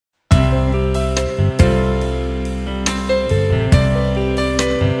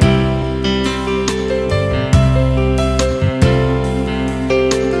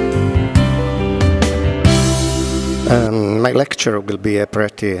My lecture will be a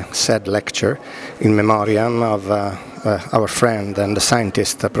pretty sad lecture in memoriam of our friend and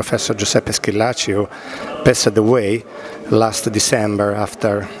scientist, Professor Giuseppe Schillaci, who passed away last December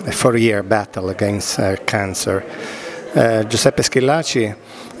after a 4-year battle against cancer. Giuseppe Schillaci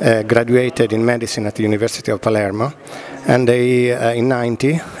graduated in medicine at the University of Palermo, and he, in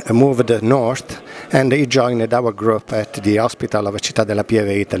 '90, moved north, and he joined our group at the hospital of Città della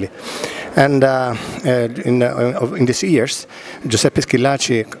Pieve, Italy. And in these years, Giuseppe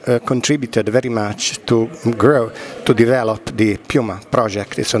Schillaci contributed very much to develop the PUMA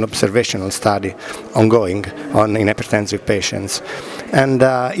project. It's an observational study ongoing in hypertensive patients. And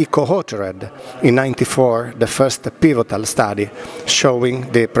he co-authored in '94 the first pivotal study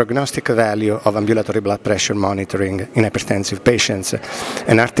showing the prognostic value of ambulatory blood pressure monitoring in hypertensive patients,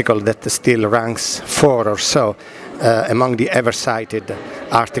 an article that still ranks 4 or so among the ever cited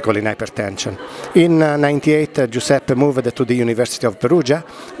article in hypertension. In '98, Giuseppe moved to the University of Perugia,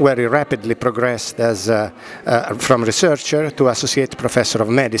 where he rapidly progressed as from researcher to associate professor of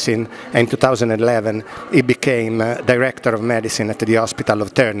medicine. In 2011, he became director of medicine at the Hospital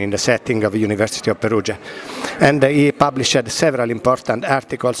of Terni in the setting of the University of Perugia. And he published several important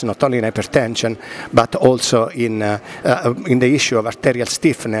articles, not only in hypertension, but also in the issue of arterial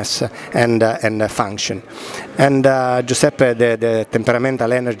stiffness and function. And Giuseppe, the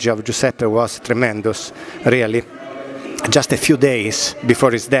temperamental energy of Giuseppe was tremendous, really. Just a few days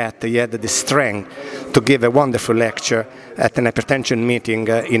before his death, he had the strength to give a wonderful lecture at an hypertension meeting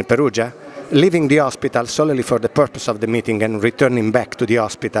in Perugia, leaving the hospital solely for the purpose of the meeting and returning back to the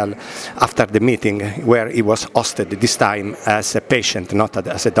hospital after the meeting, where he was hosted this time as a patient, not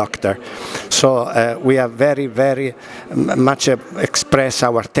as a doctor. So we have very, very much express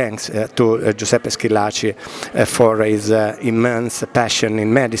our thanks to Giuseppe Schillaci for his immense passion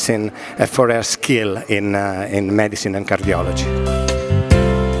in medicine, for her skill in medicine and cardiology.